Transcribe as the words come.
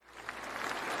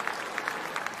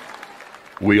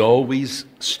We always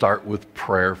start with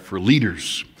prayer for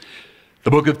leaders.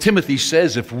 The book of Timothy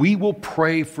says if we will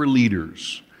pray for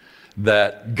leaders,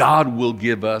 that God will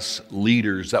give us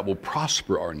leaders that will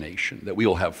prosper our nation, that we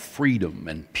will have freedom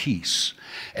and peace.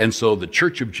 And so the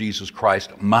Church of Jesus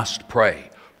Christ must pray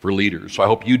for leaders. So I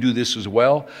hope you do this as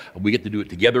well. We get to do it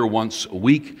together once a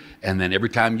week, and then every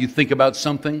time you think about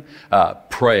something,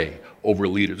 pray over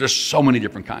leaders. There's so many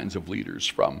different kinds of leaders,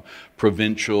 from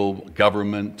provincial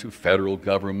government to federal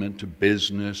government to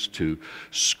business to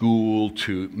school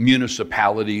to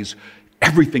municipalities.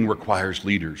 Everything requires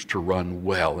leaders to run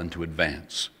well and to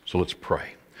advance. So let's pray.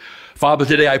 Father,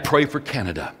 today I pray for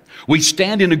Canada. We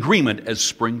stand in agreement as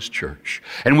Springs Church,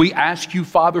 and we ask you,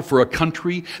 Father, for a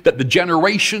country that the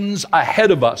generations ahead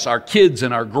of us, our kids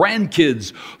and our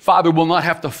grandkids, Father, will not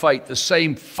have to fight the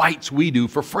same fights we do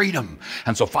for freedom.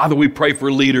 And so, Father, we pray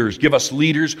for leaders. Give us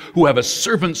leaders who have a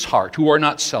servant's heart, who are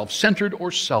not self-centered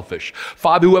or selfish.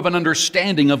 Father, who have an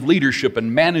understanding of leadership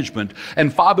and management.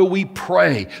 And Father, we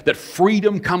pray that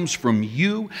freedom comes from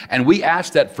you, and we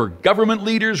ask that for government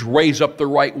leaders, raise up the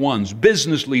right ones.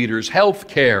 Business leaders,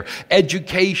 healthcare,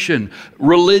 education,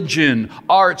 religion,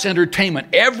 arts, entertainment,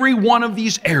 every one of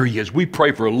these areas, we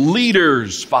pray for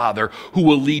leaders, Father, who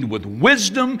will lead with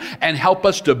wisdom and help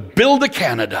us to build a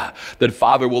Canada that,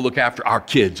 Father, will look after our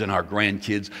kids and our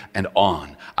grandkids and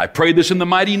on. I pray this in the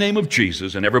mighty name of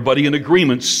Jesus, and everybody in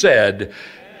agreement said,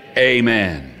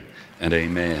 Amen and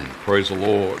amen. Praise the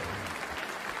Lord.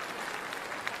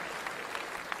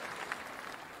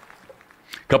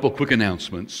 A couple quick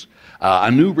announcements.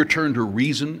 A new Return to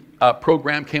Reason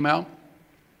program came out.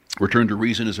 Return to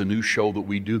Reason is a new show that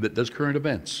we do that does current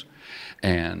events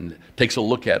and takes a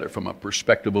look at it from a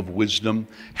perspective of wisdom,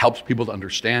 helps people to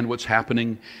understand what's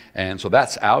happening. And so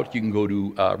that's out. You can go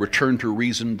to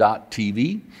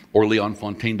returntoreason.tv or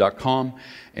leonfontaine.com,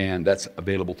 and that's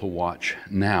available to watch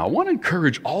now. I want to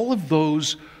encourage all of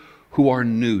those who are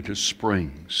new to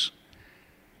Springs.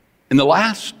 In the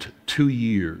last 2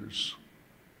 years,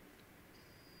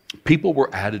 people were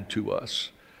added to us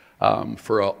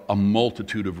for a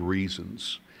multitude of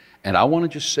reasons. And I want to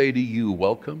just say to you,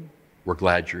 welcome. We're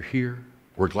glad you're here.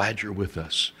 We're glad you're with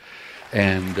us.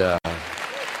 And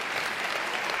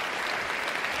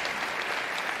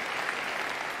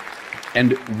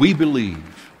we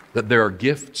believe that there are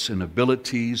gifts and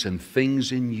abilities and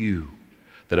things in you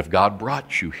that if God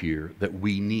brought you here that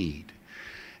we need.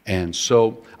 And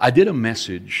so I did a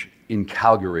message in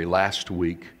Calgary last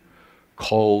week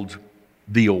called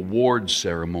The Award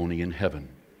Ceremony in Heaven,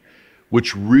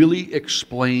 which really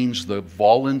explains the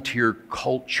volunteer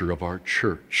culture of our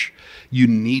church. You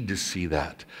need to see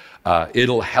that.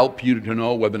 It'll help you to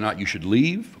know whether or not you should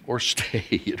leave or stay.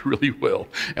 It really will.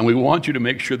 And we want you to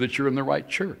make sure that you're in the right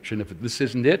church. And if this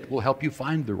isn't it, we'll help you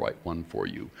find the right one for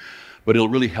you. But it'll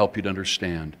really help you to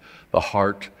understand the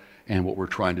heart and what we're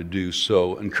trying to do.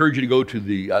 So I encourage you to go to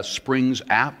the Springs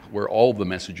app where all the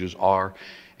messages are,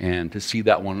 and to see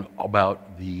that one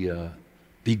about the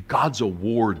God's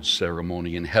Award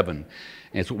Ceremony in Heaven.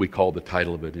 And it's what we call the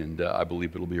title of it, and I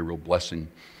believe it'll be a real blessing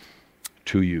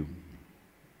to you.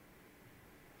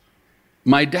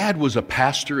 My dad was a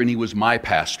pastor, and he was my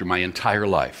pastor my entire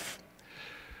life.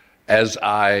 As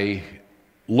I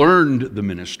learned the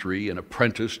ministry and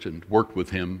apprenticed and worked with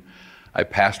him, I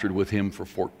pastored with him for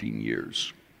 14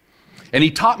 years. And he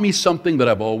taught me something that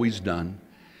I've always done,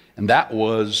 and that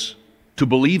was to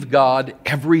believe God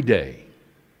every day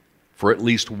for at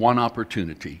least one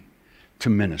opportunity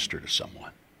to minister to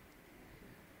someone.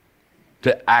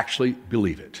 To actually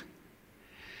believe it.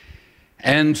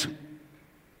 And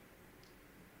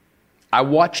I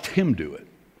watched him do it.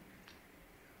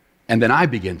 And then I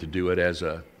began to do it as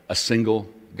a single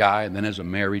guy, and then as a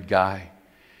married guy.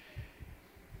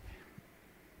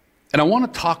 And I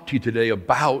want to talk to you today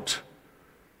about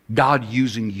God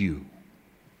using you.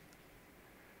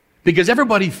 Because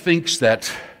everybody thinks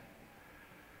that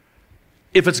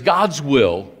if it's God's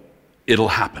will, it'll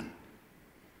happen.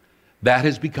 That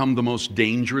has become the most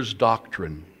dangerous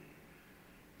doctrine.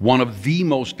 One of the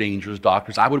most dangerous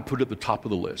doctrines. I would put it at the top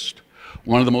of the list.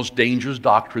 One of the most dangerous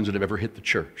doctrines that have ever hit the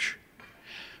church.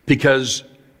 Because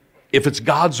if it's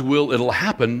God's will, it'll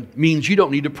happen means you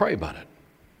don't need to pray about it.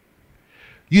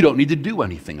 You don't need to do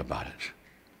anything about it.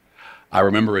 I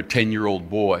remember a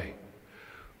 10-year-old boy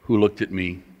who looked at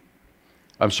me.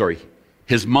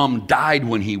 His mom died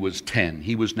when he was 10.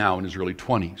 He was now in his early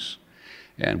 20s.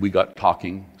 And we got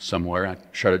talking somewhere. I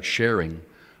started sharing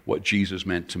what Jesus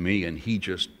meant to me, and he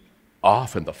just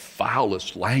off in the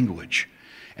foulest language.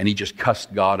 And he just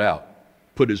cussed God out,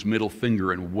 put his middle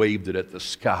finger and waved it at the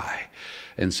sky.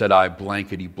 and said, I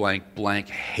blankety blank blank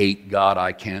hate God.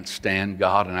 I can't stand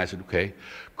God. And I said, okay,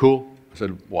 cool. I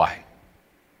said, why?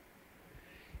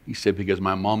 He said, because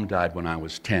my mom died when I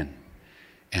was 10.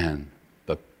 And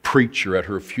the preacher at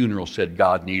her funeral said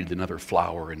God needed another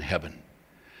flower in heaven.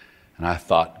 And I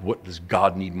thought, what does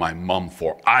God need my mom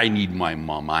for? I need my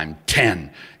mom. I'm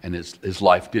 10. And his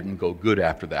life didn't go good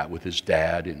after that with his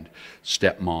dad and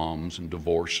stepmoms and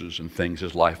divorces and things.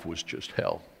 His life was just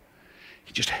hell.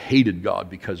 He just hated God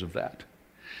because of that.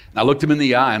 And I looked him in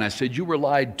the eye and I said, you were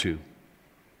lied to.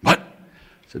 What?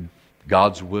 I said,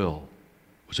 God's will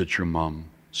was that your mom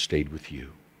stayed with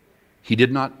you. He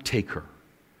did not take her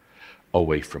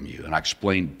away from you. And I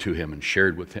explained to him and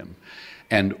shared with him.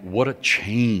 And what a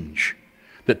change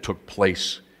that took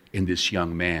place in this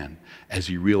young man as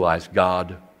he realized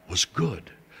God was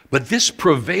good. But this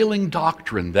prevailing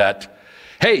doctrine that,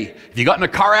 hey, if you got in a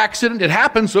car accident, it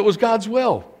happened, so it was God's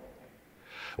will.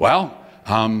 Well,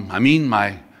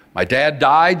 my dad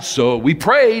died, so we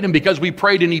prayed, and because we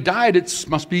prayed and he died, it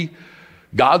must be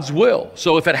God's will.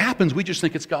 So if it happens, we just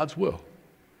think it's God's will.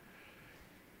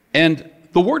 And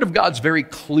the Word of God's very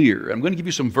clear. I'm going to give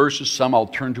you some verses. Some I'll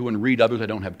turn to and read. Others I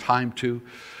don't have time to.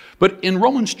 But in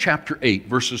Romans chapter 8,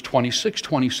 verses 26,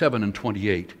 27, and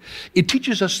 28, it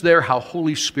teaches us there how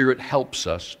Holy Spirit helps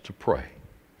us to pray.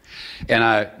 And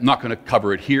I'm not going to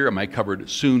cover it here. I might cover it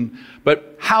soon.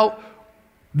 But how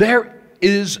there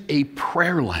is a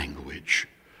prayer language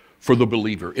for the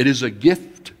believer. It is a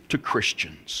gift to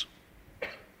Christians.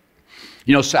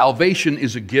 You know, salvation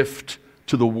is a gift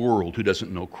to the world who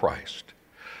doesn't know Christ.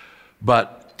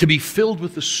 But to be filled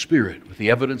with the Spirit, with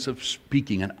the evidence of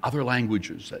speaking in other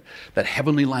languages, that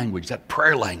heavenly language, that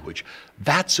prayer language,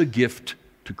 that's a gift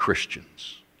to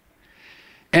Christians.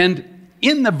 And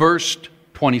in the verse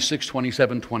 26,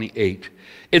 27, 28,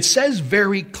 it says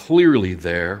very clearly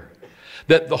there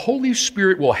that the Holy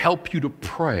Spirit will help you to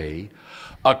pray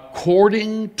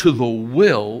according to the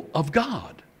will of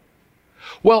God.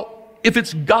 Well, if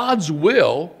it's God's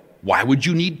will, why would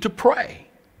you need to pray?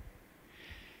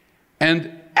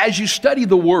 And as you study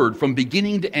the Word from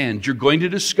beginning to end, you're going to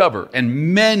discover,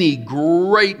 and many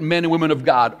great men and women of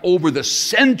God over the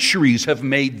centuries have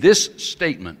made this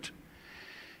statement,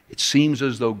 it seems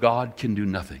as though God can do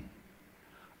nothing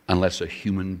unless a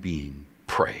human being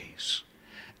prays,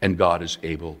 and God is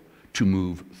able to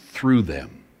move through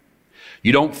them.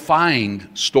 You don't find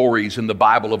stories in the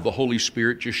Bible of the Holy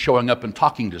Spirit just showing up and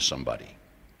talking to somebody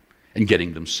and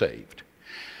getting them saved.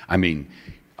 I mean,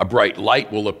 a bright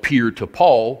light will appear to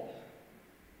Paul,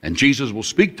 and Jesus will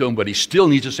speak to him, but he still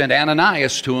needs to send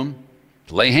Ananias to him,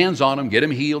 to lay hands on him, get him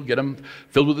healed, get him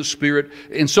filled with the Spirit.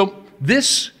 And so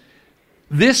this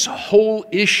whole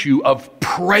issue of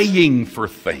praying for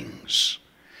things,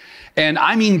 and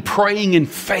I mean praying in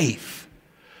faith,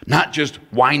 not just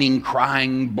whining,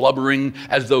 crying, blubbering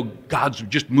as though God's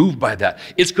just moved by that.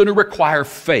 It's going to require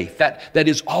faith. That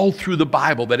is all through the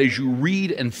Bible, that as you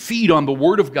read and feed on the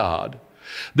Word of God,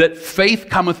 that faith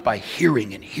cometh by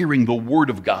hearing, and hearing the Word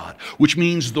of God, which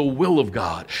means the will of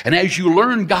God. And as you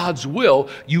learn God's will,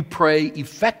 you pray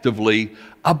effectively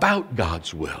about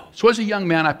God's will. So as a young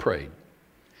man, I prayed.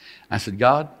 I said,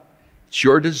 God, it's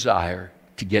your desire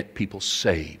to get people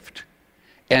saved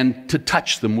and to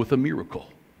touch them with a miracle.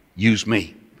 Use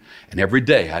me. And every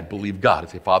day I'd believe God. I'd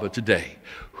say, Father, today,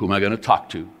 who am I going to talk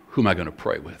to? Who am I going to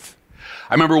pray with?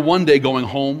 I remember one day going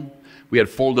home. We had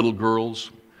 4 little girls.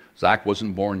 Zach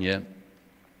wasn't born yet.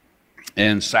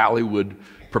 And Sally would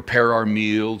prepare our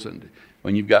meals. And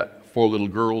when you've got 4 little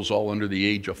girls all under the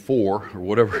age of 4 or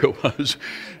whatever it was,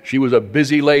 she was a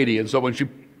busy lady. And so when she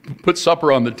put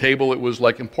supper on the table, it was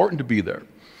like important to be there.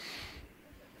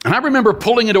 And I remember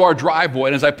pulling into our driveway.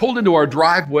 And as I pulled into our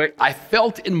driveway, I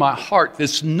felt in my heart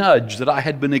this nudge that I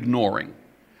had been ignoring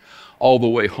all the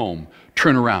way home.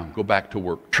 Turn around, go back to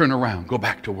work. Turn around, go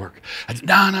back to work. I said,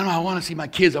 no, I want to see my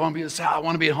kids. I want to be at the house. I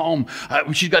want to be at home.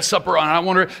 She's got supper on. I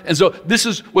want her. And so this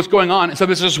is what's going on. And so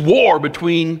there's this war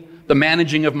between the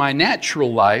managing of my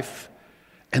natural life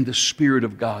and the Spirit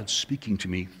of God speaking to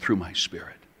me through my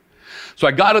spirit. So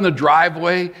I got in the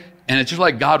driveway, and it's just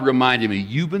like God reminded me,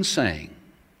 you've been saying,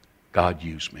 God,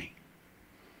 use me.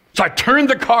 So I turned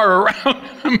the car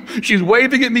around. She's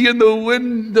waving at me in the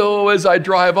window as I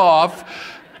drive off.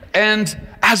 And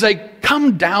as I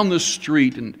come down the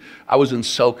street, and I was in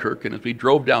Selkirk, and as we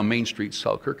drove down Main Street,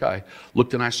 Selkirk, I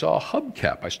looked and I saw a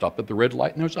hubcap. I stopped at the red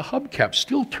light, and there was a hubcap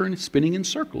still spinning in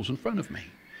circles in front of me.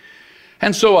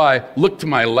 And so I looked to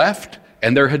my left,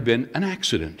 and there had been an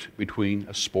accident between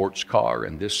a sports car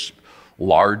and this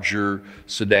larger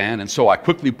sedan. And so I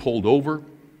quickly pulled over,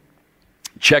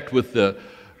 checked with the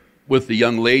with the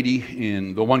young lady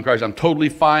in the one car. I'm totally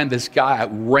fine. This guy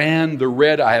ran the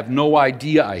red. I have no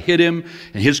idea. I hit him,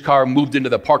 and his car moved into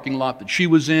the parking lot that she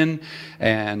was in,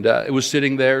 and it was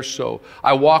sitting there. So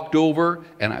I walked over,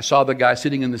 and I saw the guy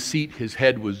sitting in the seat. His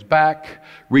head was back,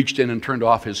 reached in and turned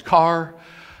off his car,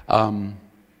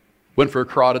 went for a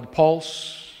carotid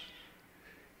pulse.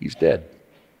 He's dead.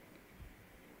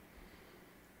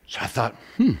 So I thought,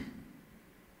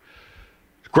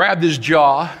 grabbed his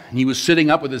jaw, and he was sitting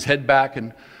up with his head back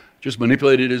and just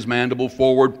manipulated his mandible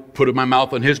forward, put my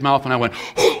mouth on his mouth, and I went,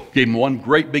 gave him one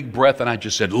great big breath, and I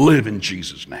just said, live in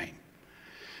Jesus' name.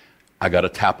 I got a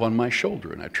tap on my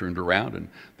shoulder, and I turned around, and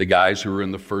the guys who were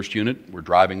in the first unit were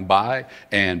driving by,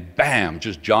 and bam,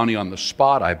 just Johnny on the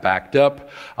spot. I backed up.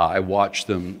 I watched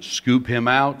them scoop him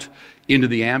out into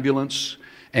the ambulance,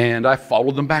 and I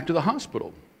followed them back to the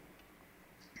hospital.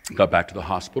 Got back to the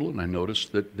hospital, and I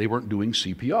noticed that they weren't doing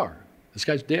CPR. This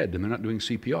guy's dead, and they're not doing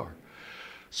CPR.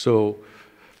 So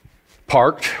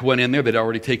parked, went in there. They'd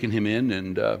already taken him in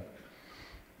and to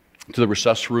the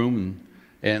resus room.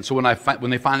 And so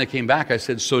when they finally came back, I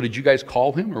said, so did you guys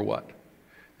call him or what?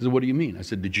 He said, what do you mean? I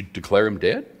said, did you declare him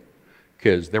dead?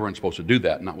 Because they weren't supposed to do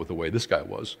that, not with the way this guy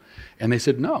was. And they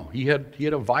said, no, he had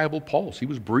a viable pulse. He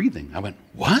was breathing. I went,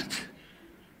 what?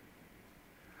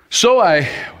 So I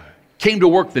came to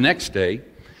work the next day,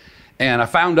 and I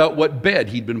found out what bed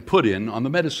he'd been put in on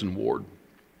the medicine ward.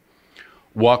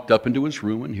 Walked up into his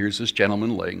room, and here's this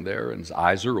gentleman laying there, and his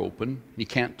eyes are open. He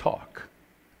can't talk.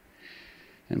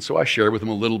 And so I shared with him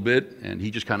a little bit, and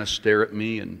he just kind of stared at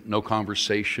me, and no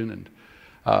conversation. And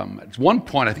at one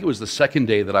point, I think it was the second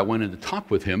day that I went in to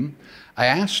talk with him, I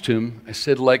asked him, I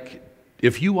said,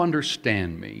 if you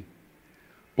understand me,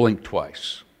 blink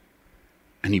twice.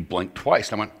 And he blinked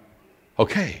twice. I went,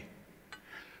 okay.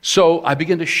 So I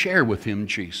began to share with him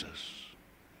Jesus.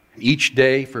 Each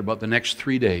day for about the next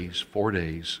 4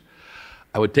 days,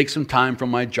 I would take some time from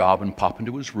my job and pop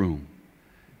into his room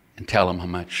and tell him how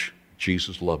much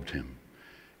Jesus loved him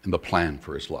and the plan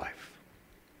for his life.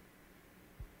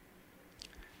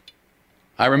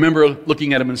 I remember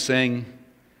looking at him and saying,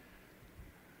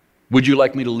 would you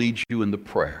like me to lead you in the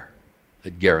prayer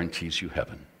that guarantees you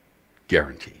heaven?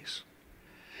 Guarantees.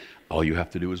 All you have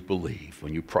to do is believe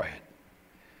when you pray it.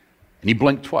 And he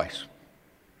blinked twice.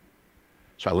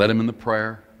 So I led him in the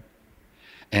prayer,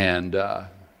 and there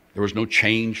was no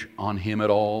change on him at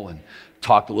all, and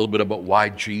talked a little bit about why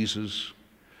Jesus,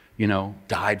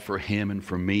 died for him and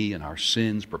for me and our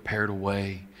sins, prepared a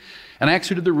way. And I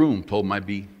exited the room, told him I'd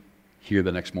be here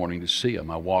the next morning to see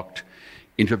him. I walked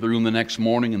into the room the next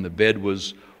morning, and the bed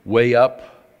was way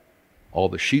up. All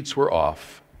the sheets were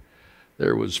off.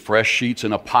 There was fresh sheets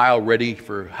in a pile ready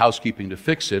for housekeeping to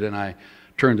fix it, and I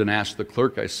turned and asked the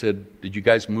clerk, I said, did you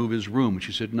guys move his room? And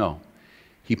she said, no,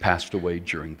 he passed away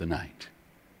during the night.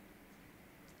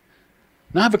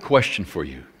 Now I have a question for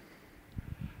you.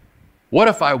 What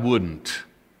if I wouldn't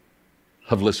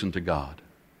have listened to God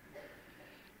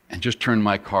and just turned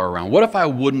my car around? What if I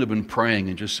wouldn't have been praying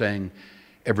and just saying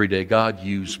every day, God,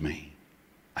 use me.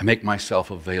 I make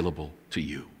myself available to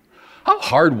you. How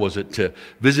hard was it to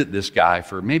visit this guy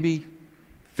for maybe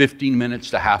 15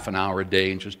 minutes to half an hour a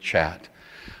day and just chat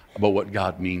about what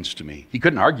God means to me? He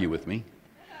couldn't argue with me.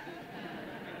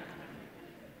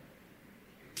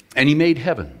 And he made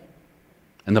heaven.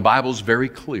 And the Bible's very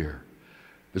clear.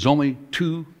 There's only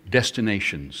 2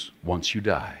 destinations once you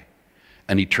die.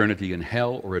 An eternity in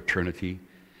hell or eternity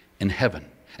in heaven.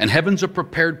 And heaven's a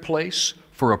prepared place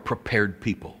for a prepared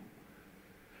people.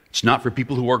 It's not for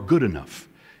people who are good enough.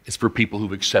 It's for people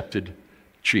who've accepted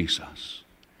Jesus.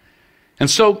 And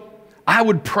so I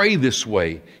would pray this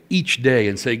way each day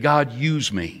and say, God,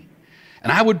 use me.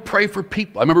 And I would pray for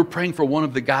people. I remember praying for one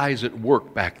of the guys at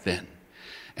work back then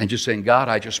and just saying, God,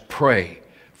 I just pray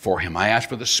for him. I ask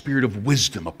for the spirit of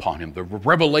wisdom upon him, the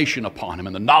revelation upon him,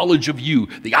 and the knowledge of you,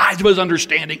 the eyes of his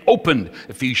understanding opened,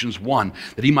 Ephesians 1,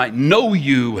 that he might know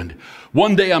you. And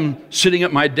one day I'm sitting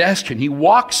at my desk and he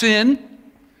walks in,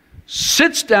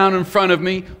 sits down in front of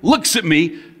me, looks at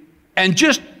me, and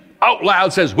just out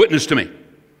loud says, witness to me.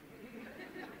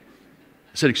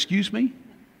 I said, excuse me?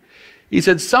 He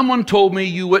said, someone told me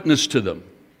you witnessed to them.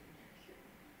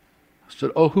 I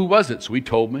said, oh, who was it? So he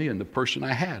told me, and the person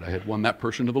I had won that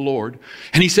person to the Lord.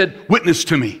 And he said, witness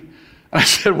to me. And I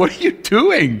said, what are you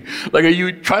doing? Are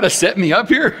you trying to set me up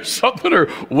here or something? Or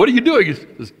what are you doing? He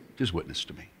said, just witness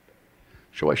to me.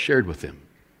 So I shared with him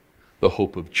the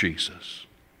hope of Jesus.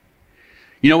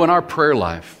 In our prayer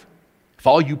life, if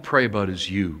all you pray about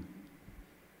is you're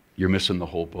missing the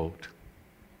whole boat.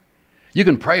 You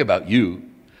can pray about you,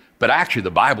 but actually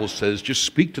the Bible says just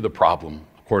speak to the problem,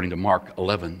 according to Mark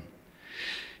 11.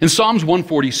 In Psalms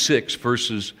 146,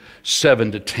 verses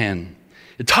 7 to 10,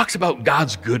 it talks about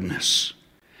God's goodness.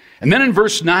 And then in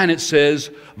verse 9 it says,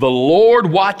 "The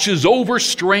Lord watches over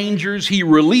strangers. He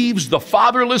relieves the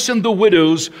fatherless and the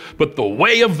widows, but the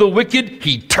way of the wicked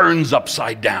he turns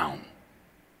upside down."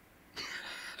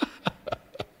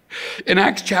 In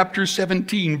Acts chapter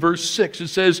 17, verse 6, it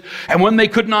says, "And when they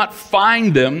could not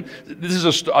find them," I'm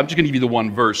just going to give you the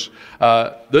one verse.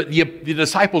 The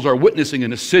disciples are witnessing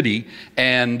in a city,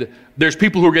 and there's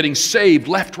people who are getting saved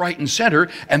left, right, and center.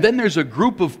 And then there's a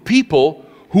group of people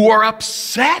who are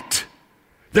upset.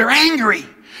 They're angry.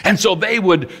 And so they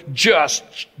were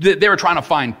trying to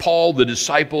find Paul, the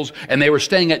disciples, and they were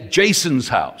staying at Jason's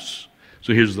house.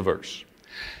 So here's the verse.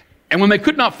 "And when they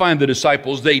could not find the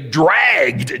disciples, they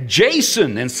dragged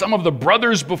Jason and some of the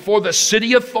brothers before the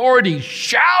city authorities,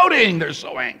 shouting," they're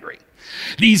so angry,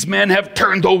 "These men have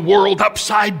turned the world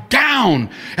upside down,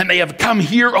 and they have come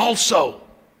here also."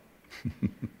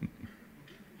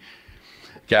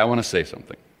 Okay, I want to say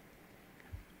something.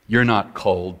 You're not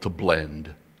called to blend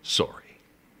sorry.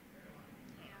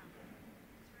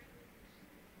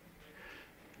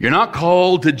 You're not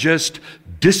called to just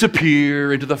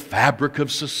disappear into the fabric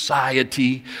of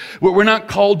society. We're not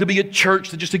called to be a church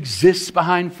that just exists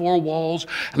behind four walls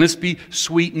and let's be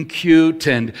sweet and cute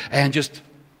and just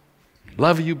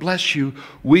love you, bless you.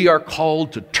 We are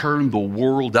called to turn the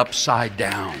world upside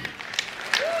down.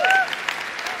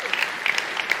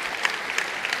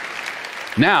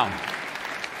 Now,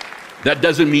 that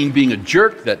doesn't mean being a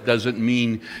jerk. That doesn't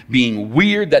mean being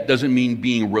weird. That doesn't mean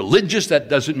being religious. That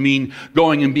doesn't mean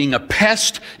going and being a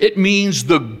pest. It means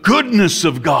the goodness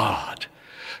of God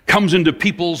comes into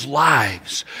people's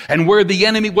lives. And what the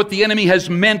enemy has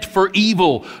meant for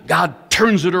evil, God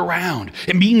turns it around.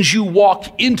 It means you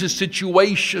walk into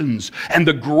situations and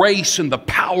the grace and the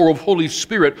power of Holy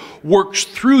Spirit works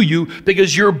through you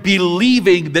because you're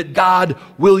believing that God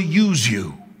will use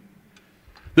you.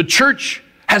 The church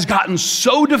has gotten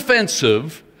so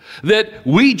defensive that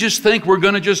we just think we're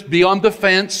going to just be on the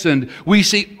fence, and we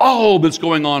see all that's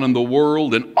going on in the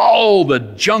world and all the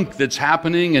junk that's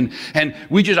happening, and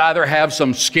we just either have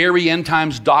some scary end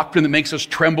times doctrine that makes us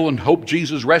tremble and hope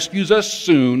Jesus rescues us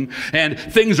soon, and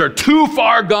things are too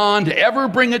far gone to ever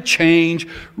bring a change.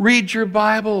 Read your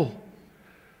Bible.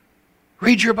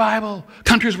 Read your Bible.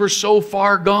 Countries were so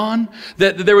far gone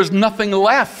that there was nothing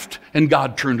left, and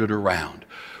God turned it around.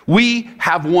 We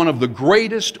have one of the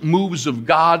greatest moves of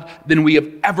God than we have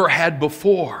ever had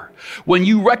before. When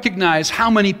you recognize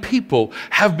how many people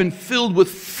have been filled with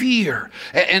fear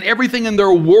and everything in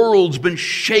their world's been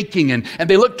shaking and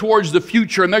they look towards the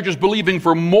future and they're just believing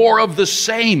for more of the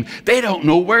same. They don't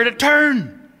know where to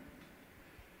turn.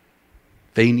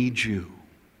 They need you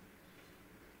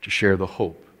to share the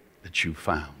hope that you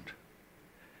found.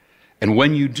 And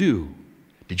when you do,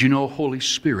 did you know Holy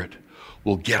Spirit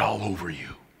will get all over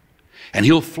you? And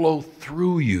He'll flow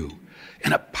through you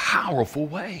in a powerful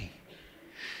way.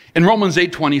 In Romans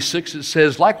 8:26 it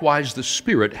says, "Likewise the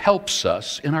Spirit helps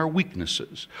us in our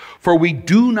weaknesses, for we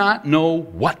do not know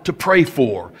what to pray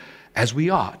for as we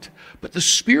ought, but the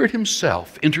Spirit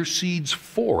Himself intercedes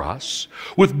for us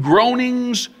with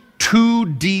groanings too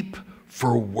deep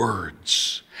for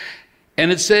words."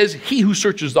 And it says, "He who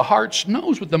searches the hearts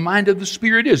knows what the mind of the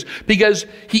Spirit is," because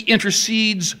He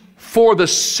intercedes for the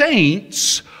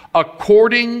saints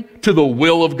according to the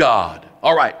will of God.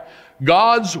 All right.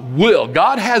 God's will.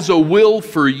 God has a will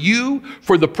for you,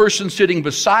 for the person sitting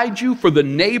beside you, for the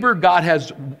neighbor. God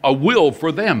has a will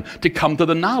for them to come to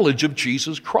the knowledge of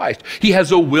Jesus Christ. He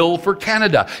has a will for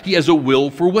Canada. He has a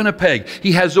will for Winnipeg.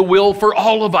 He has a will for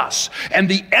all of us. And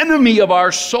the enemy of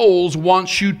our souls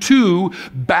wants you to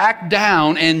back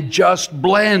down and just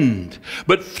blend.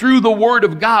 But through the Word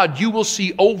of God, you will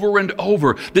see over and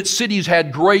over that cities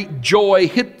had great joy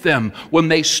hit them when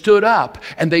they stood up,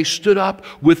 and they stood up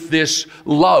with this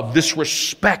love, this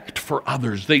respect for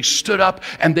others. They stood up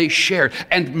and they shared,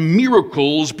 and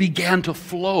miracles began to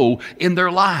flow in their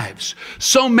lives.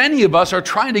 So many of us are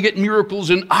trying to get miracles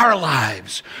in our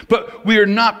lives, but we are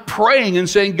not praying and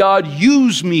saying, "God,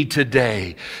 use me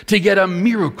today to get a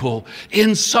miracle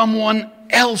in someone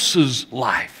else's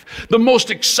life." The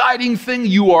most exciting thing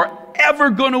you are ever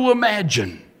going to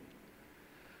imagine.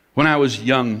 When I was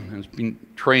young, I was being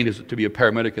trained to be a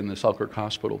paramedic in the Selkirk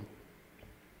Hospital,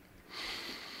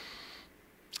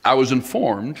 I was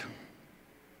informed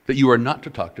that you are not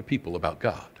to talk to people about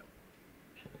God.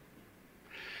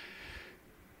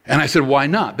 And I said, "Why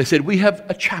not?" They said, "We have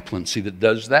a chaplaincy that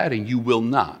does that, and you will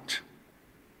not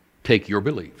take your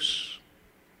beliefs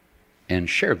and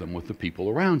share them with the people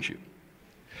around you."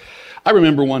 I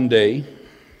remember one day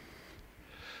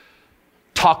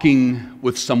talking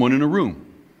with someone in a room.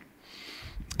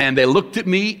 And they looked at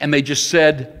me and they just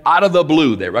said, out of the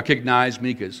blue, they recognized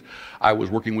me because I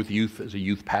was working with youth as a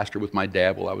youth pastor with my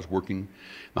dad while I was working in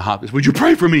the hospice. Would you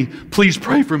pray for me? Please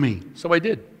pray for me. So I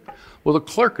did. Well, the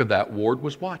clerk of that ward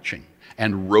was watching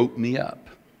and wrote me up.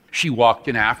 She walked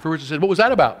in afterwards and said, what was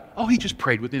that about? Oh, he just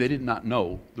prayed with me. They did not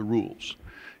know the rules.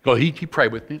 Go, he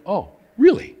prayed with me. Oh,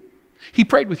 really? He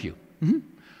prayed with you? Mm-hmm.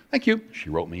 Thank you.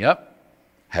 She wrote me up,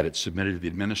 had it submitted to the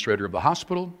administrator of the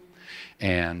hospital,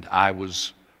 and I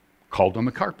was called on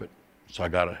the carpet. So I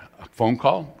got a phone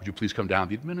call. Would you please come down to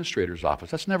the administrator's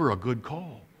office? That's never a good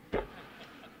call.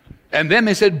 And then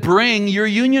they said, bring your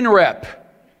union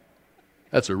rep.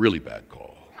 That's a really bad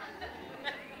call.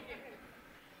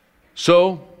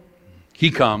 So he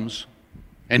comes,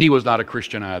 and he was not a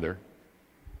Christian either.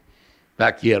 In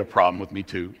fact, he had a problem with me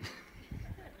too.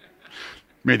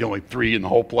 Maybe only 3 in the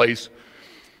whole place.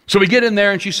 So we get in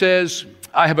there, and she says,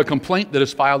 I have a complaint that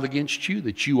is filed against you,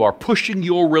 that you are pushing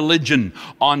your religion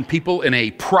on people in a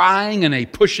prying and a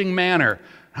pushing manner.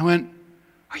 I went,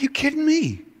 are you kidding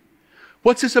me?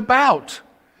 What's this about?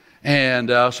 And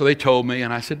so they told me,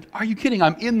 and I said, are you kidding?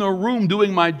 I'm in the room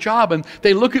doing my job. And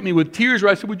they look at me with tears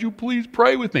where I said, would you please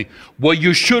pray with me? Well,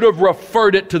 you should have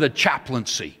referred it to the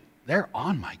chaplaincy. They're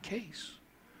on my case.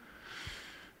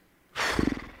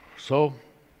 So,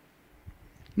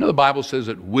 the Bible says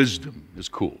that wisdom is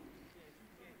cool.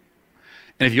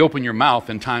 And if you open your mouth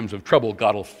in times of trouble,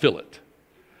 God will fill it.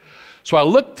 So I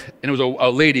looked, and it was a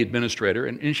lady administrator,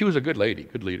 and she was a good lady,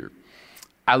 good leader.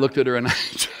 I looked at her and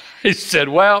I said,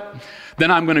 well,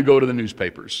 then I'm going to go to the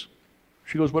newspapers.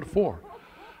 She goes, what for?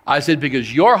 I said,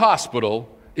 because your hospital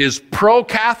is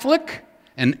pro-Catholic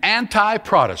and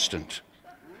anti-Protestant.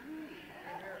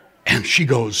 And she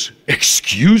goes,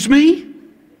 excuse me?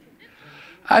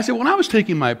 I said, when I was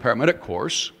taking my paramedic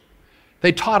course,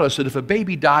 they taught us that if a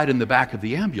baby died in the back of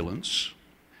the ambulance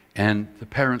and the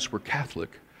parents were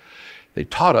Catholic, they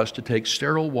taught us to take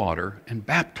sterile water and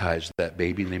baptize that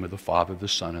baby in the name of the Father, the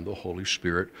Son, and the Holy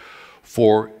Spirit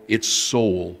for its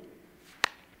soul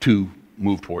to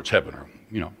move towards heaven,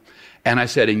 And I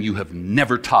said, and you have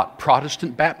never taught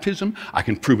Protestant baptism? I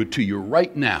can prove it to you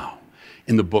right now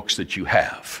in the books that you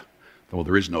have. Well,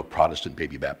 there is no Protestant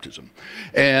baby baptism.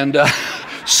 And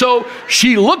so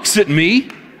she looks at me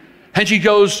and she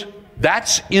goes,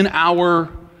 that's in our,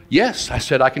 yes. I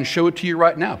said, I can show it to you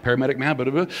right now. Paramedic man, but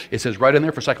it says right in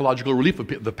there for psychological relief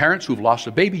of the parents who've lost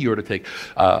a baby, you are to take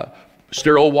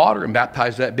sterile water and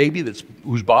baptize that baby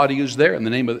whose body is there in the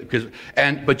name of,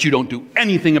 but you don't do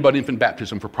anything about infant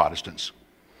baptism for Protestants.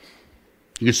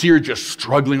 You can see her just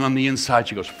struggling on the inside.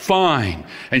 She goes, fine.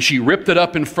 And she ripped it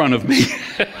up in front of me.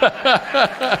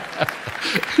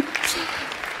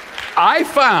 I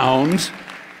found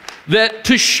that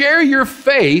to share your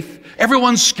faith,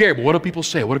 everyone's scared. But what do people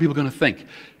say? What are people going to think?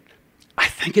 I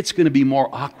think it's going to be more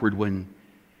awkward when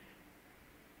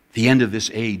at the end of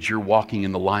this age, you're walking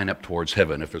in the lineup towards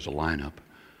heaven, if there's a lineup.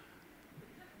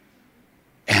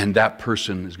 And that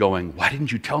person is going, why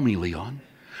didn't you tell me, Leon?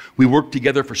 We worked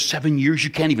together for 7 years. You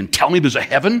can't even tell me there's a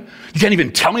heaven? You can't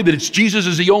even tell me that it's Jesus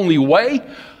is the only way?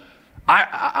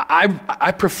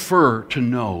 I prefer to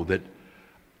know that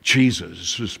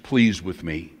Jesus is pleased with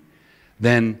me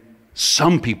than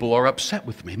some people are upset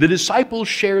with me. The disciples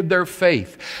shared their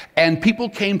faith, and people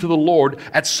came to the Lord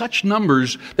at such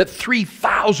numbers that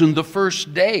 3,000 the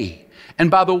first day. And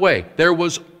by the way, there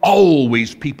was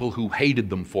always people who hated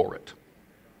them for it.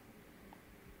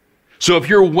 So if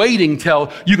you're waiting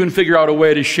till you can figure out a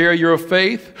way to share your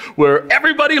faith where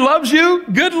everybody loves you,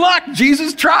 good luck.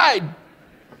 Jesus tried.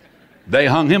 They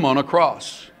hung him on a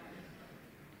cross.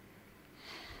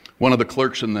 One of the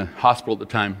clerks in the hospital at the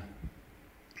time,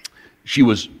 she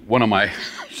was one of my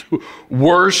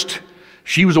worst.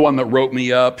 She was the one that wrote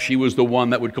me up. She was the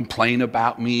one that would complain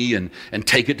about me and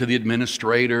take it to the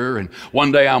administrator. And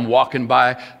one day I'm walking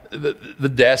by the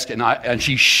desk and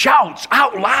she shouts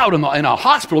out loud in a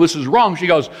hospital, this is wrong. She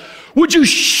goes, would you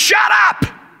shut up?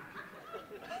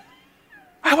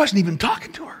 I wasn't even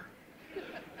talking to her.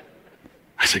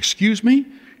 I said, excuse me?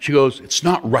 She goes, it's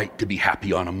not right to be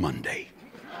happy on a Monday.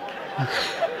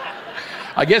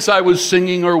 I guess I was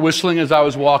singing or whistling as I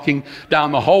was walking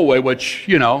down the hallway, which,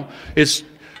 is,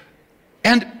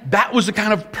 and that was the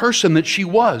kind of person that she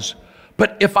was.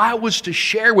 But if I was to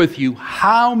share with you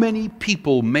how many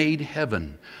people made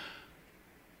heaven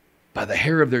by the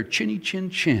hair of their chinny chin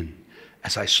chin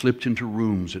as I slipped into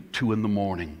rooms at 2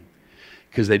 a.m,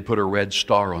 because they'd put a red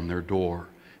star on their door,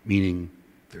 meaning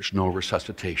there's no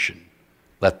resuscitation.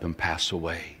 Let them pass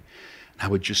away. And I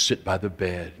would just sit by the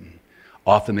bed, and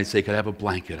often they'd say, could I have a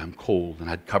blanket? I'm cold. And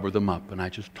I'd cover them up and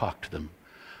I'd just talk to them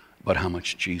about how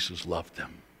much Jesus loved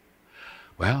them.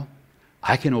 Well,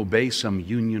 I can obey some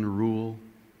union rule,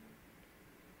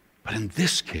 but in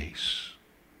this case,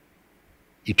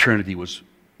 eternity was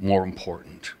more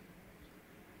important.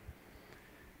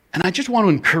 And I just want to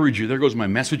encourage you, there goes my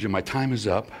message and my time is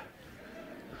up.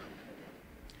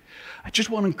 I just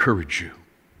want to encourage you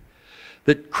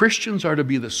that Christians are to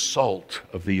be the salt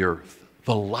of the earth,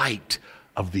 the light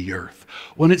of the earth.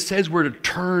 When it says we're to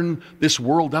turn this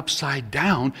world upside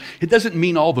down, it doesn't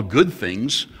mean all the good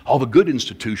things, all the good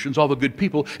institutions, all the good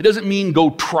people. It doesn't mean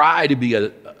go try to be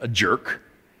a jerk.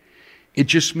 It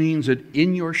just means that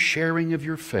in your sharing of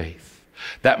your faith,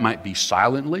 that might be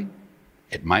silently,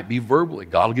 it might be verbally.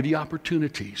 God will give you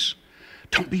opportunities.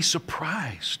 Don't be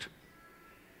surprised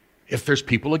if there's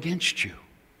people against you.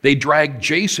 They dragged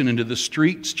Jason into the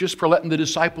streets just for letting the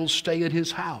disciples stay at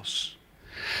his house.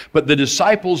 But the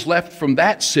disciples left from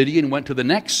that city and went to the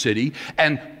next city,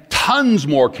 and tons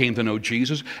more came to know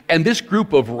Jesus. And this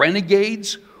group of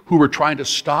renegades who were trying to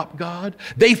stop God,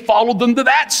 they followed them to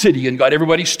that city and got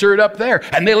everybody stirred up there.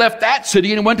 And they left that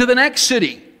city and went to the next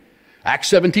city. Acts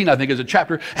 17, I think, is a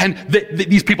chapter. And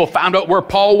these people found out where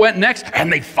Paul went next,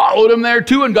 and they followed him there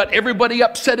too and got everybody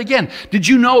upset again. Did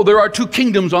you know there are 2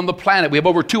 kingdoms on the planet? We have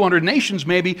over 200 nations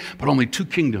maybe, but only 2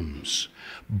 kingdoms.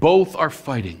 Both are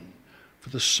fighting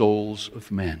for the souls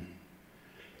of men.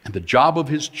 And the job of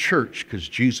his church, because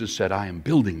Jesus said, I am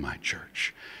building my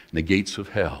church, and the gates of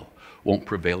hell won't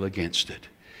prevail against it,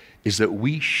 is that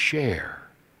we share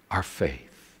our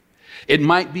faith. It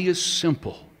might be as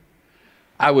simple.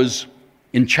 I was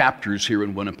in Chapters here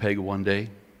in Winnipeg one day,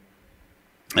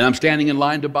 and I'm standing in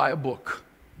line to buy a book.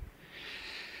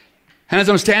 And as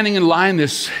I'm standing in line,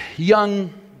 this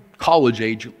young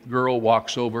college-age girl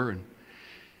walks over, and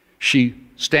she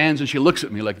stands and she looks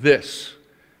at me like this.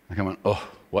 Like I went, oh,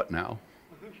 what now?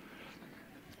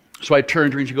 So I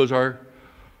turned to her and she goes, are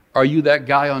you that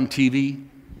guy on TV?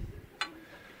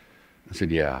 I said,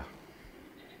 yeah.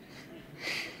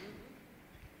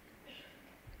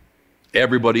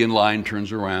 Everybody in line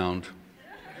turns around.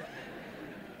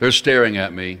 They're staring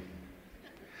at me.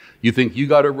 You think you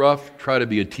got it rough? Try to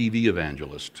be a TV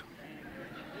evangelist.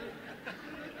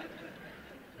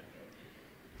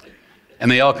 And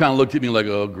they all kind of looked at me like,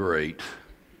 oh, great.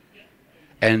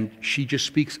 And she just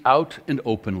speaks out and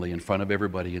openly in front of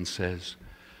everybody and says,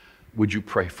 would you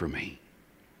pray for me?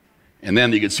 And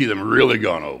then you could see them really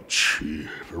going, oh, gee,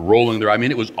 rolling their, I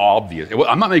mean, it was obvious.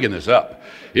 I'm not making this up.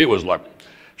 It was like,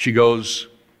 she goes,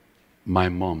 my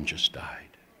mom just died.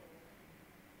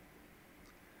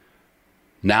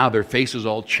 Now their faces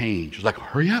all change. It's like,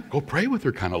 hurry up, go pray with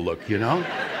her kind of look, you know?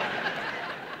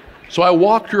 So I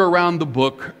walked her around the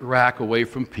book rack away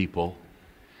from people,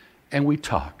 and we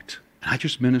talked. And I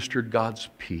just ministered God's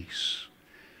peace.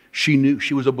 She knew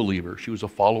she was a believer. She was a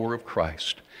follower of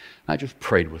Christ. And I just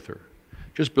prayed with her.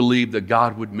 Just believed that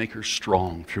God would make her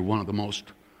strong through one of the most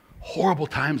horrible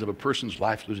times of a person's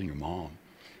life, losing your mom.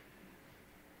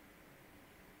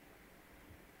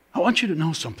 I want you to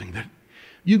know something, that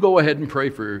you go ahead and pray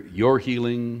for your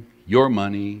healing, your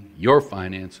money, your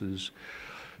finances,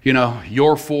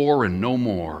 your for and no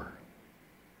more.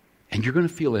 And you're going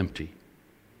to feel empty.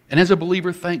 And as a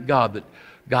believer, thank God that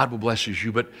God will bless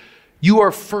you. But you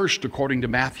are first, according to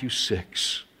Matthew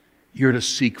 6, you're to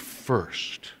seek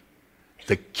first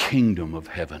the kingdom of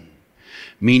heaven,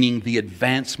 meaning the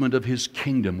advancement of his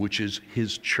kingdom, which is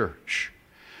his church.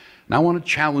 And I want to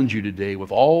challenge you today,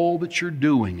 with all that you're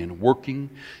doing and working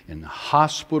in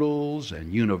hospitals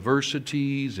and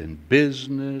universities and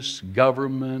business,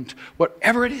 government,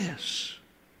 whatever it is,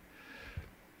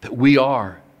 that we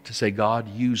are to say, God,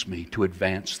 use me to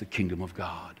advance the kingdom of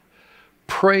God.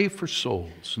 Pray for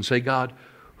souls and say, God,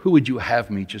 who would you have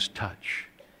me just touch?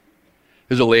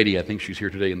 There's a lady, I think she's here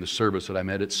today in the service, that I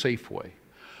met at Safeway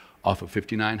off of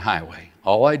 59 Highway.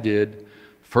 All I did,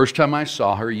 first time I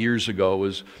saw her years ago,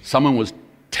 was someone was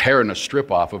tearing a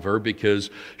strip off of her because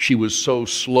she was so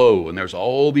slow, and there's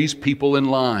all these people in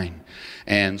line.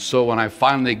 And so when I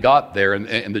finally got there,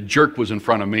 and the jerk was in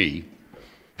front of me,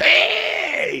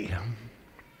 hey!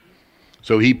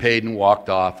 So he paid and walked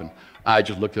off, and I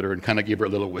just looked at her and kind of gave her a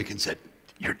little wink and said,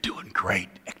 you're doing great,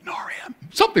 ignore him.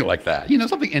 Something like that,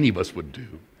 something any of us would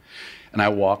do. And I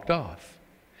walked off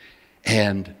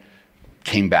and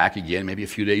came back again maybe a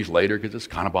few days later, because it's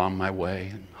kind of on my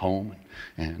way home,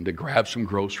 and to grab some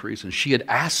groceries. And she had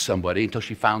asked somebody until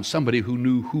she found somebody who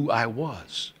knew who I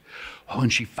was. Oh, when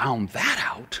she found that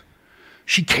out,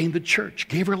 she came to church,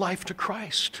 gave her life to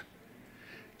Christ.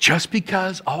 Just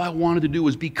because all I wanted to do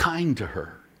was be kind to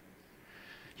her.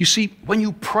 You see, when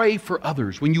you pray for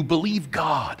others, when you believe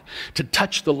God to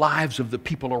touch the lives of the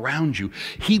people around you,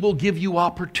 He will give you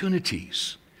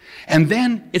opportunities. And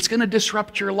then it's going to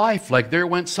disrupt your life. Like there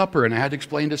went supper, and I had to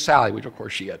explain to Sally, which of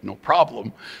course she had no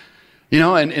problem.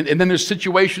 And then there's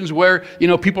situations where,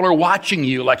 people are watching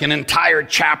you, like an entire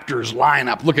chapter's line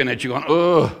up, looking at you going,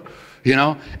 ugh,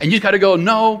 and you just got to go,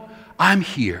 no, I'm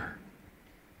here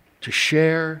to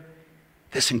share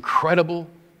this incredible,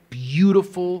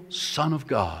 beautiful Son of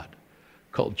God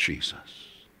called Jesus.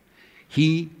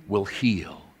 He will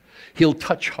heal. He'll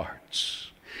touch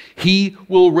hearts. He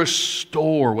will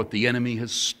restore what the enemy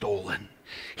has stolen.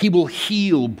 He will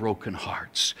heal broken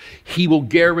hearts. He will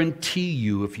guarantee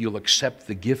you, if you'll accept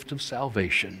the gift of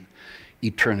salvation,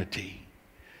 eternity.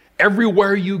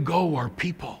 Everywhere you go are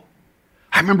people.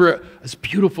 I remember this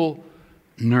beautiful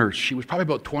nurse. She was probably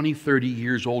about 20, 30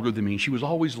 years older than me. She was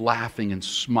always laughing and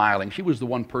smiling. She was the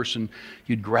one person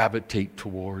you'd gravitate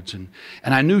towards. And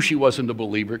I knew she wasn't a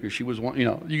believer because she was one,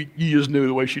 you just knew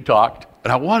the way she talked.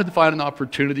 And I wanted to find an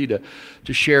opportunity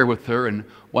to share with her. And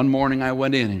one morning I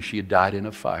went in and she had died in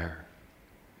a fire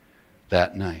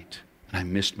that night. And I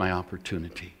missed my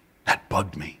opportunity. That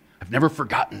bugged me. I've never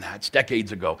forgotten that. It's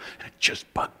decades ago. And it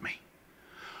just bugged me.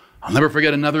 I'll never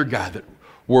forget another guy that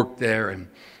worked there, and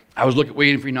I was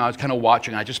waiting for, I was kind of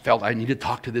watching. I just felt I needed to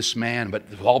talk to this man, but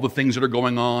all the things that are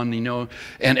going on,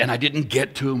 and I didn't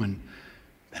get to him.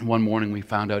 And one morning we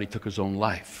found out he took his own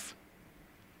life.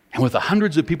 And with the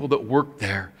hundreds of people that worked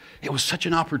there, it was such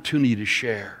an opportunity to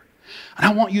share. And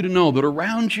I want you to know that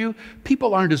around you,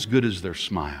 people aren't as good as their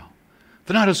smile.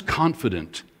 They're not as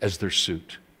confident as their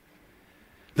suit.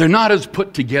 They're not as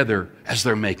put together as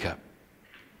their makeup.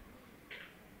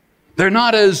 They're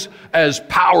not as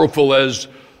powerful as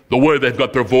the way they've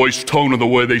got their voice tone and the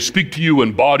way they speak to you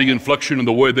and body inflection and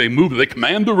the way they move. They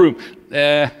command the room.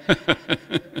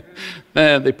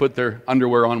 They put their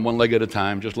underwear on one leg at a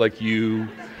time, just like you.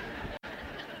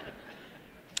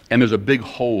 And there's a big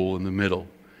hole in the middle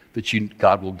that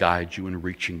God will guide you in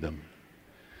reaching them.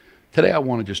 Today I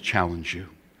want to just challenge you.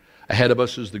 Ahead of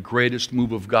us is the greatest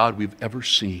move of God we've ever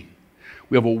seen.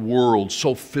 We have a world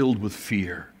so filled with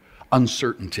fear,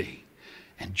 uncertainty,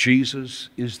 and Jesus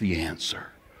is the answer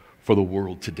for the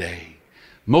world today.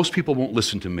 Most people won't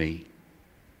listen to me,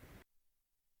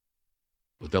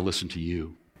 but they'll listen to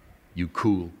you. You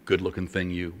cool, good-looking thing,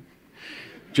 you.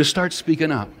 Just start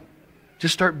speaking up.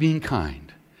 Just start being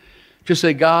kind. Just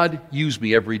say, God, use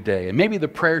me every day. And maybe the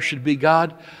prayer should be,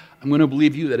 God, I'm going to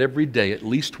believe you that every day, at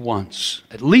least once,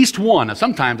 at least one, and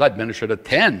sometimes I'd minister to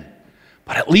 10,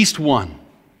 but at least one,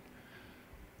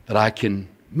 that I can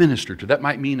minister to. That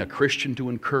might mean a Christian to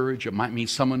encourage. It might mean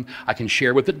someone I can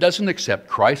share with that doesn't accept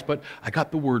Christ, but I got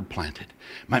the word planted.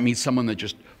 It might mean someone that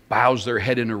just bows their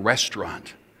head in a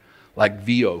restaurant, like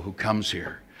Vio, who comes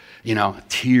here,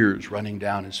 tears running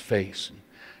down his face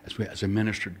as I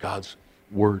ministered God's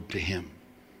word to him.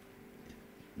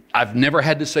 I've never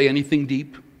had to say anything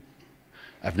deep.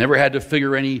 I've never had to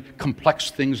figure any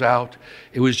complex things out.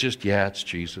 It was just, it's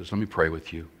Jesus. Let me pray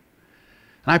with you.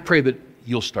 And I pray that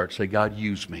you'll start to say, God,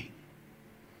 use me.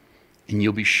 And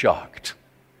you'll be shocked.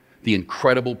 The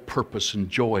incredible purpose and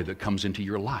joy that comes into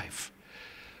your life.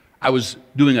 I was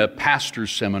doing a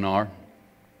pastor's seminar.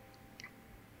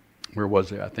 Where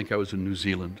was I? I think I was in New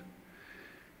Zealand.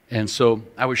 And so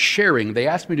I was sharing. They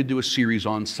asked me to do a series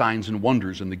on signs and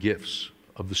wonders and the gifts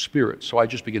of the Spirit. So I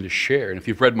just began to share. And if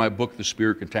you've read my book, The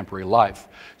Spirit Contemporary Life,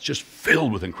 it's just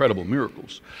filled with incredible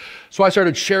miracles. So I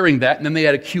started sharing that, and then they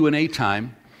had a Q&A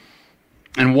time.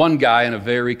 And one guy in a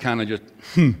very kind of just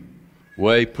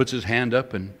way puts his hand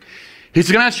up and he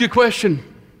said, can I ask you a question?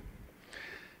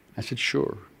 I said,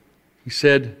 sure. He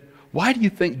said, why do you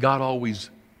think God always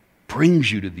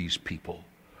brings you to these people?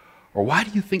 Or why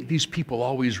do you think these people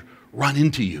always run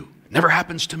into you? It never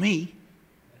happens to me.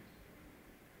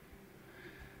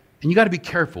 And you got to be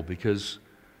careful because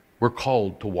we're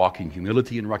called to walk in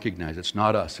humility and recognize it's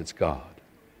not us, it's God.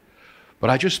 But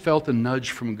I just felt a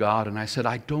nudge from God, and I said,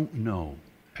 I don't know.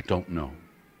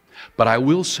 But I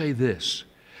will say this.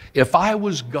 If I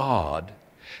was God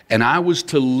and I was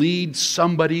to lead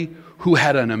somebody who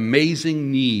had an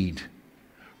amazing need,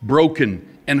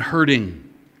 broken and hurting,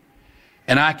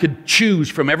 and I could choose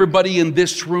from everybody in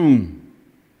this room,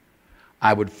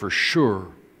 I would for sure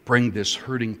bring this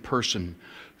hurting person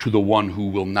to the one who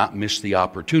will not miss the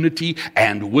opportunity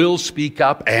and will speak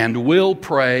up and will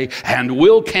pray and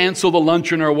will cancel the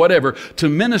luncheon or whatever to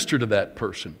minister to that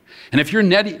person. And if you're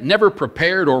never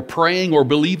prepared or praying or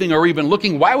believing or even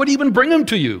looking, why would he even bring them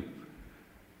to you?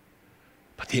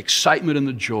 But the excitement and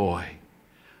the joy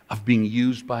of being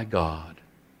used by God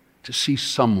to see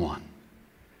someone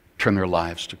turn their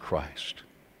lives to Christ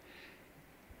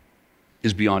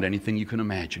is beyond anything you can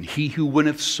imagine. He who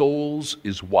winneth souls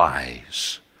is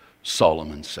wise,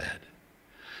 Solomon said.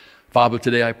 Father,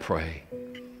 today I pray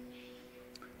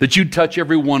that you'd touch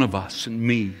every one of us, and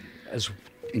me as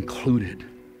included,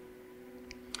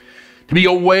 to be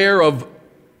aware of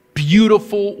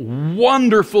beautiful,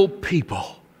 wonderful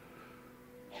people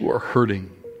who are hurting,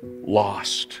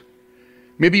 lost.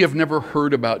 Maybe you've never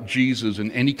heard about Jesus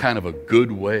in any kind of a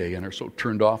good way and are so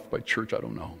turned off by church, I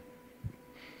don't know.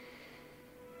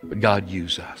 But God,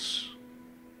 use us.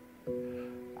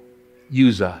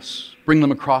 Use us. Bring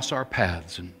them across our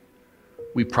paths, and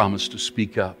we promise to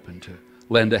speak up and to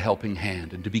lend a helping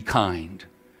hand and to be kind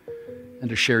and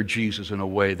to share Jesus in a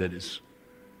way that is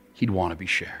He'd want to be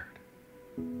shared.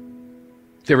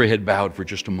 With every head bowed for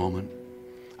just a moment,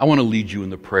 I want to lead you in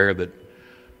the prayer that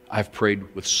I've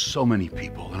prayed with so many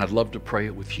people, and I'd love to pray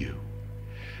it with you.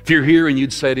 If you're here and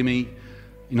you'd say to me,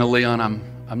 you know, Leon,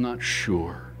 I'm not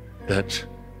sure that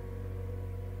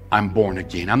I'm born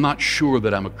again. I'm not sure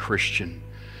that I'm a Christian.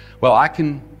 Well, I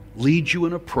can lead you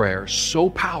in a prayer so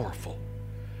powerful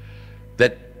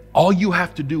that all you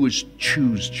have to do is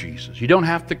choose Jesus. You don't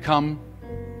have to come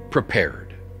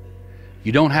prepared.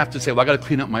 You don't have to say, well, I got to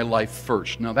clean up my life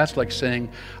first. No, that's like saying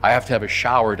I have to have a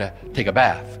shower to take a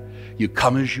bath. You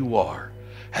come as you are,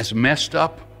 as messed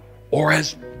up or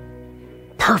as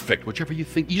perfect, whichever you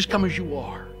think. You just come as you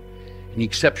are, and He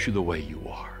accepts you the way you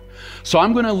are. So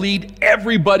I'm going to lead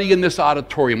everybody in this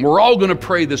auditorium. We're all going to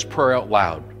pray this prayer out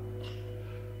loud.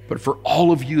 But for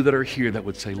all of you that are here that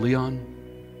would say, Leon,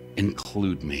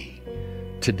 include me.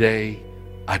 Today,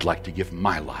 I'd like to give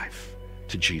my life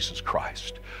to Jesus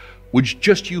Christ. Would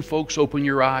just you folks open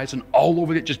your eyes, and all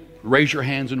over it, just raise your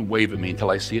hands and wave at me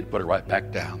until I see it, put it right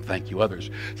back down. Thank you.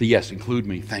 Others say, yes, include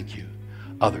me. Thank you.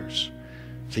 Others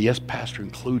say, yes, Pastor,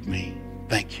 include me.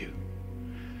 Thank you.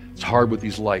 It's hard with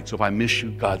these lights, so if I miss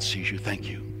you, God sees you. Thank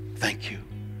you. Thank you.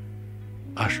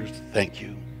 Ushers, thank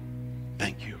you.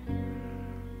 Thank you.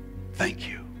 Thank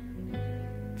you.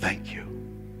 Thank you.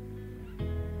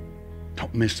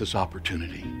 Don't miss this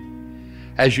opportunity.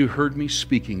 As you heard me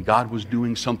speaking, God was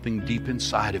doing something deep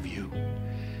inside of you.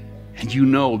 And you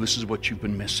know this is what you've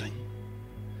been missing.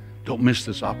 Don't miss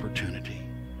this opportunity.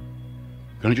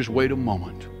 I'm going to just wait a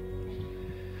moment.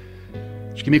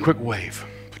 Just give me a quick wave.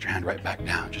 Put your hand right back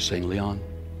down. Just saying, Leon,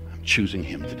 I'm choosing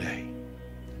Him today.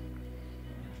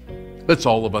 Let's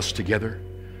all of us together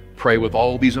pray with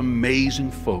all these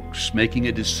amazing folks making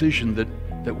a decision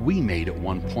that we made at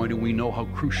one point, and we know how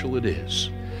crucial it is.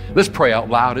 Let's pray out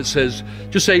loud. It says,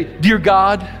 just say, Dear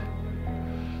God,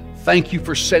 thank you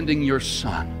for sending your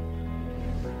Son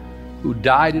who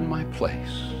died in my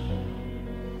place.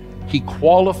 He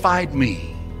qualified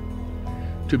me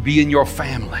to be in your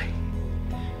family.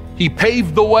 He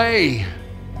paved the way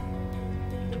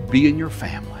to be in your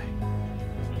family.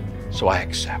 So I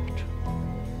accept.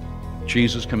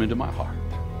 Jesus, come into my heart.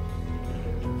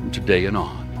 From today and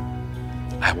on,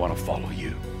 I want to follow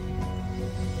you.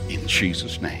 In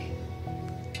Jesus' name,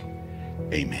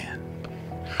 amen.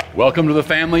 Welcome to the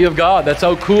family of God. That's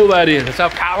how cool that is. That's how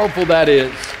powerful that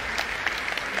is.